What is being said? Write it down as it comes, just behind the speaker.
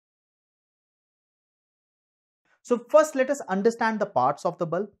So first let us understand the parts of the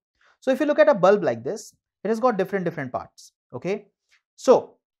bulb. So if you look at a bulb like this, it has got different parts. Okay,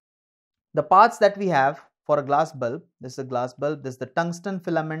 so the parts that we have for a glass bulb, this is a glass bulb, this is the tungsten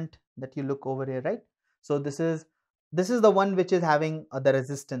filament that you look over here, right? So this is the one which is having the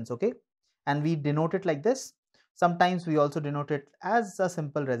resistance, okay, and we denote it like this. Sometimes we also denote it as a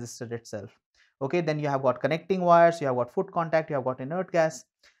simple resistor itself. Okay, then you have got connecting wires, you have got foot contact, you have got inert gas,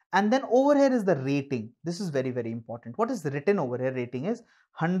 and then over here is the rating. This is very important. What is written over here? Rating is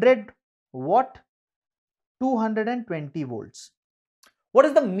 100 watt, 220 volts. What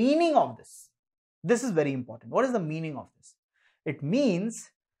is the meaning of this? This is very important. What is the meaning of this? It means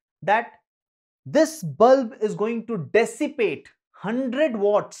that this bulb is going to dissipate 100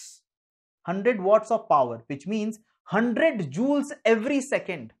 watts of power, which means 100 joules every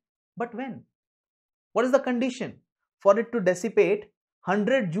second. But when? What is the condition for it to dissipate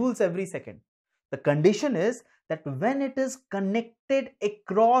 100 joules every second? The condition is that when it is connected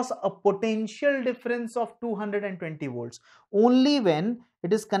across a potential difference of 220 volts, only when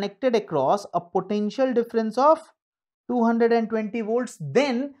it is connected across a potential difference of 220 volts,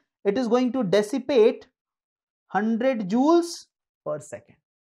 then it is going to dissipate 100 joules per second.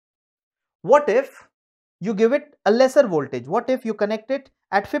 What if you give it a lesser voltage? What if you connect it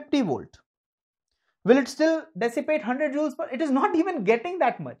at 50 volt? Will it still dissipate 100 joules per? It is not even getting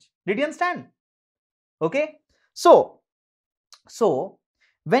that much. Did you understand? Okay. So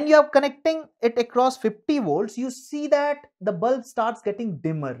when you are connecting it across 50 volts, you see that the bulb starts getting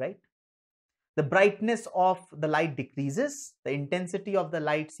dimmer, right? The brightness of the light decreases, the intensity of the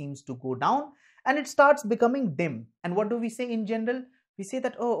light seems to go down, and it starts becoming dim. And what do we say in general? We say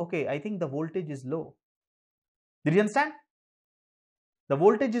that, oh, okay, I think the voltage is low. Did you understand? The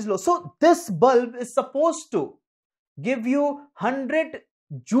voltage is low. So this bulb is supposed to give you 100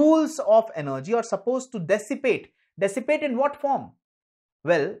 joules of energy, or supposed to dissipate. Dissipate in what form?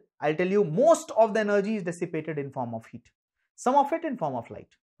 Well, I'll tell you, most of the energy is dissipated in form of heat. Some of it in form of light.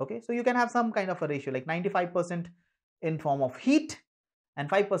 Okay, so you can have some kind of a ratio, like 95% in form of heat and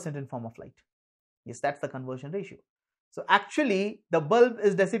 5% in form of light. Yes, that's the conversion ratio. So actually, the bulb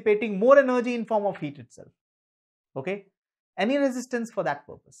is dissipating more energy in form of heat itself. Okay, any resistance for that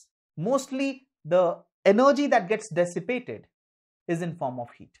purpose. Mostly the energy that gets dissipated is in form of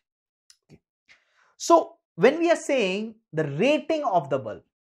heat. Okay. So when we are saying the rating of the bulb,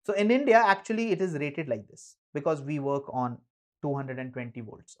 so in India actually it is rated like this because we work on 220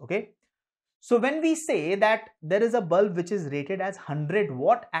 volts. Okay, so when we say that there is a bulb which is rated as 100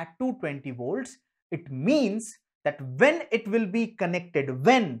 watt at 220 volts, it means that when it will be connected,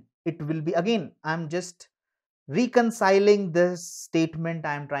 when it will be, again I'm just reconciling this statement,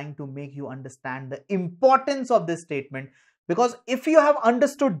 I am trying to make you understand the importance of this statement, because if you have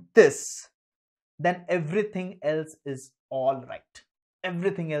understood this, then everything else is all right.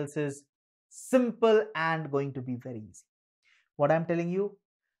 Everything else is simple and going to be very easy. What I'm telling you,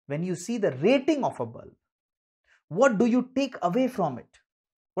 when you see the rating of a bulb, what do you take away from it?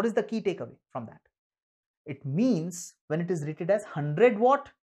 What is the key takeaway from that? It means when it is rated as 100 watt,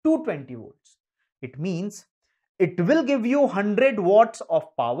 220 volts, it means it will give you 100 watts of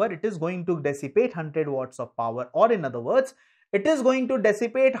power. It is going to dissipate 100 watts of power, or in other words, it is going to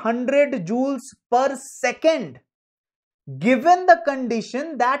dissipate 100 joules per second, given the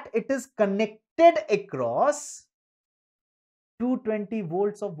condition that it is connected across 220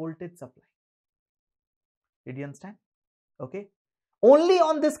 volts of voltage supply. Did you understand? Okay. Only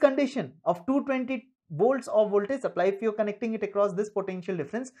on this condition of 220 volts of voltage supply, if you're connecting it across this potential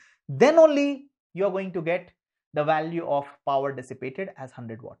difference, then only you're going to get the value of power dissipated as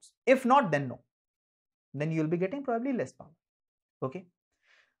 100 watts. If not, then no. Then you'll be getting probably less power. Okay.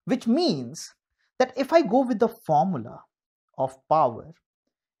 Which means that if I go with the formula of power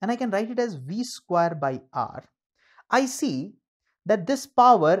and I can write it as V square by R, I see that this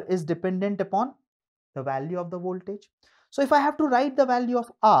power is dependent upon the value of the voltage. So if I have to write the value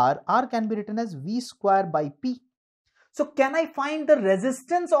of R, R can be written as V square by P. So can I find the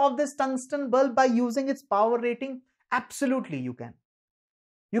resistance of this tungsten bulb by using its power rating? Absolutely you can.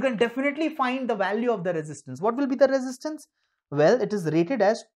 You can definitely find the value of the resistance. What will be the resistance? Well, it is rated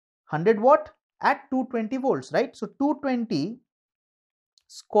as 100 watt at 220 volts, right? So 220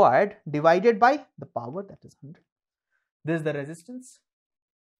 squared divided by the power, that is 100. This is the resistance.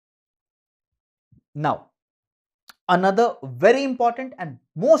 Now, another very important and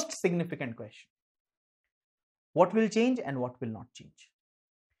most significant question. What will change and what will not change?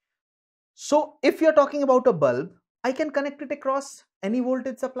 So if you're talking about a bulb, I can connect it across any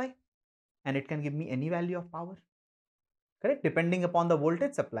voltage supply and it can give me any value of power. Correct? Depending upon the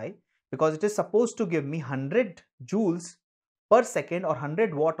voltage supply, because it is supposed to give me 100 joules per second or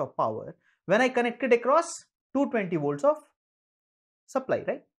 100 watt of power when I connect it across 220 volts of supply,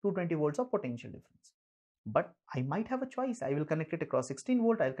 right? 220 volts of potential difference. But I might have a choice. I will connect it across 16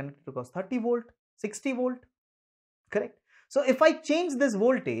 volt, I'll connect it across 30 volt, 60 volt, correct? So if I change this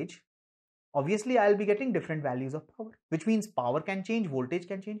voltage, obviously I'll be getting different values of power, which means power can change, voltage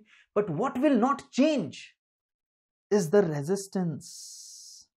can change, but what will not change is the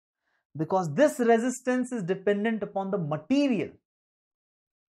resistance, because this resistance is dependent upon the material,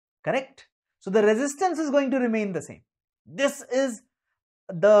 correct? So the resistance is going to remain the same. This is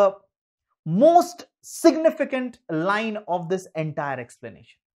the most significant line of this entire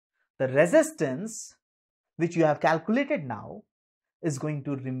explanation. The resistance which you have calculated now is going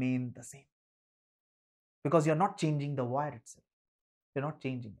to remain the same, because you're not changing the wire itself. You're not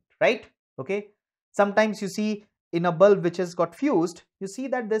changing it, right? Okay. Sometimes you see in a bulb which has got fused, you see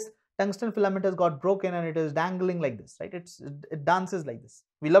that this tungsten filament has got broken and it is dangling like this, right? It dances like this.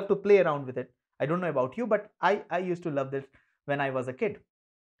 We love to play around with it. I don't know about you, but I used to love this when I was a kid.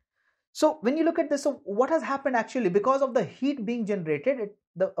 So when you look at this, so what has happened actually, because of the heat being generated,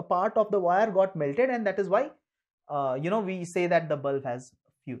 a part of the wire got melted, and that is why we say that the bulb has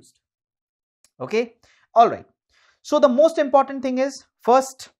fused. Okay, all right. So the most important thing is,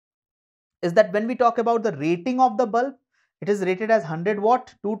 first is that when we talk about the rating of the bulb, it is rated as 100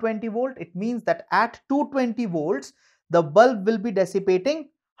 watt, 220 volt. It means that at 220 volts, the bulb will be dissipating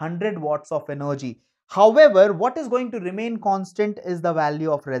 100 watts of energy. However, what is going to remain constant is the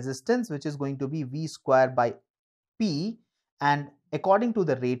value of resistance, which is going to be V square by P, and according to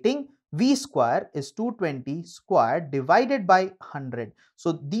the rating, V square is 220 squared divided by 100.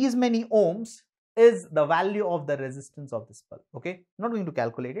 So these many ohms is the value of the resistance of this bulb. Okay, I'm not going to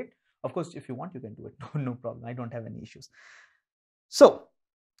calculate it. Of course, if you want, you can do it. No problem. I don't have any issues. So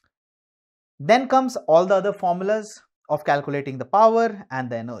then comes all the other formulas of calculating the power and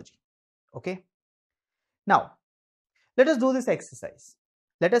the energy. Okay. Now, let us do this exercise.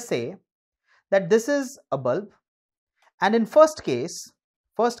 Let us say that this is a bulb, and in first case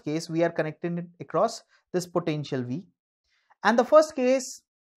we are connecting it across this potential V, and the first case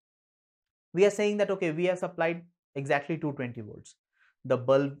we are saying that, okay, we have supplied exactly 220 volts. The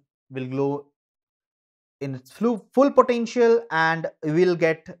bulb will glow in its full potential and will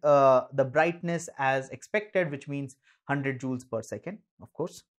get the brightness as expected, which means 100 joules per second, of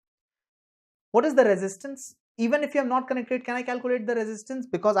course. What is the resistance? Even if you have not connected, can I calculate the resistance?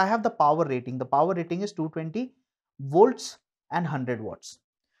 Because I have the power rating. The power rating is 220 volts and 100 watts.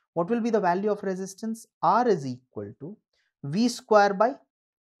 What will be the value of resistance? R is equal to V square by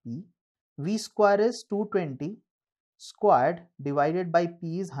P. V square is 220 squared divided by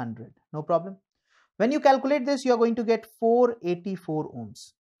P is 100. No problem. When you calculate this, you are going to get 484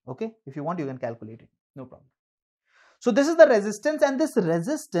 ohms. Okay. If you want, you can calculate it. No problem. So this is the resistance, and this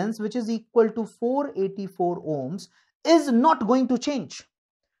resistance, which is equal to 484 ohms, is not going to change.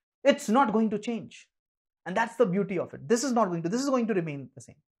 It's not going to change. And that's the beauty of it. This is going to remain the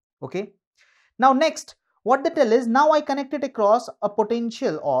same. Okay. Now next, what they tell is, now I connect it across a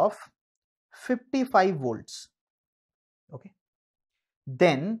potential of 55 volts. Okay.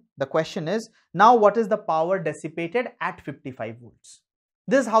 Then the question is, now what is the power dissipated at 55 volts?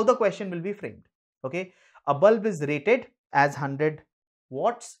 This is how the question will be framed. Okay. A bulb is rated as 100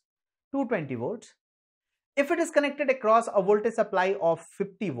 watts, 220 volts. If it is connected across a voltage supply of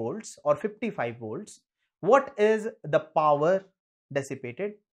 50 volts or 55 volts, what is the power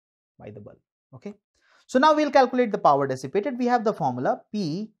dissipated by the bulb? Okay. So now we'll calculate the power dissipated. We have the formula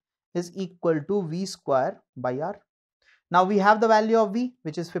P is equal to V square by R. Now we have the value of V,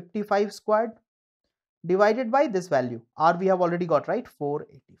 which is 55 squared divided by this value. R we have already got, right?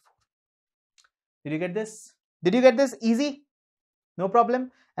 484. Did you get this? Did you get this? Easy? No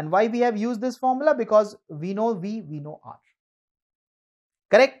problem. And why we have used this formula? Because we know V, we know R.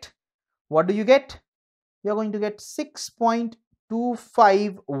 Correct? What do you get? You are going to get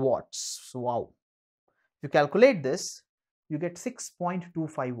 6.25 watts. Wow. If you calculate this, you get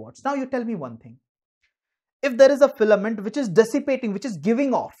 6.25 watts. Now you tell me one thing. If there is a filament which is dissipating, which is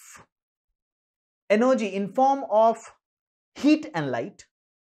giving off energy in form of heat and light,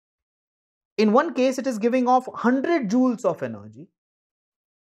 in one case it is giving off 100 joules of energy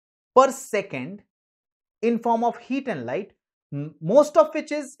per second in form of heat and light, most of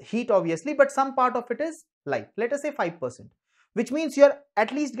which is heat obviously, but some part of it is light. Let us say 5%, which means you are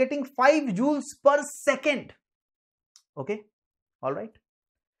at least getting 5 joules per second. Okay, all right.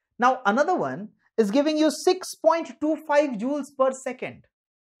 Now another one is giving you 6.25 joules per second.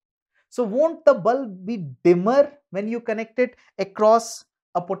 So won't the bulb be dimmer when you connect it across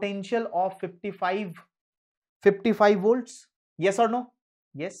a potential of 55 volts? Yes or no?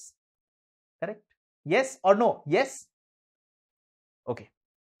 Yes. Correct. Yes or no? Yes. Okay.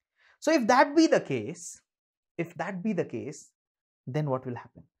 So if that be the case, then what will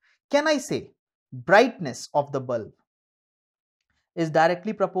happen? Can I say brightness of the bulb is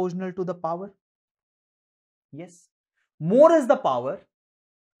directly proportional to the power? Yes. More is the power,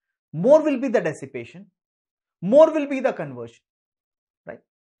 more will be the dissipation, more will be the conversion, right?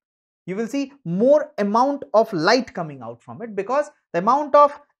 You will see more amount of light coming out from it because the amount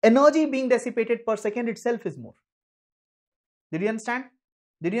of energy being dissipated per second itself is more. Did you understand?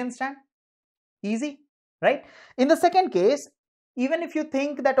 Did you understand? Easy, right? In the second case, even if you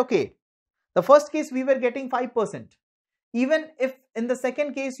think that, okay, the first case we were getting 5%, even if in the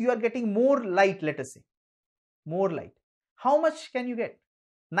second case you are getting more light, let us say, more light, how much can you get?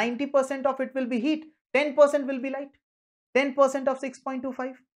 90% of it will be heat, 10% will be light, 10% of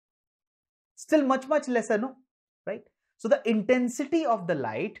 6.25, still much lesser, no? Right? So the intensity of the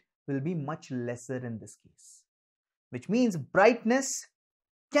light will be much lesser in this case, which means brightness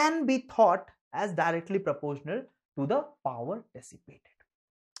can be thought as directly proportional to the power dissipated.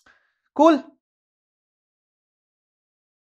 Cool.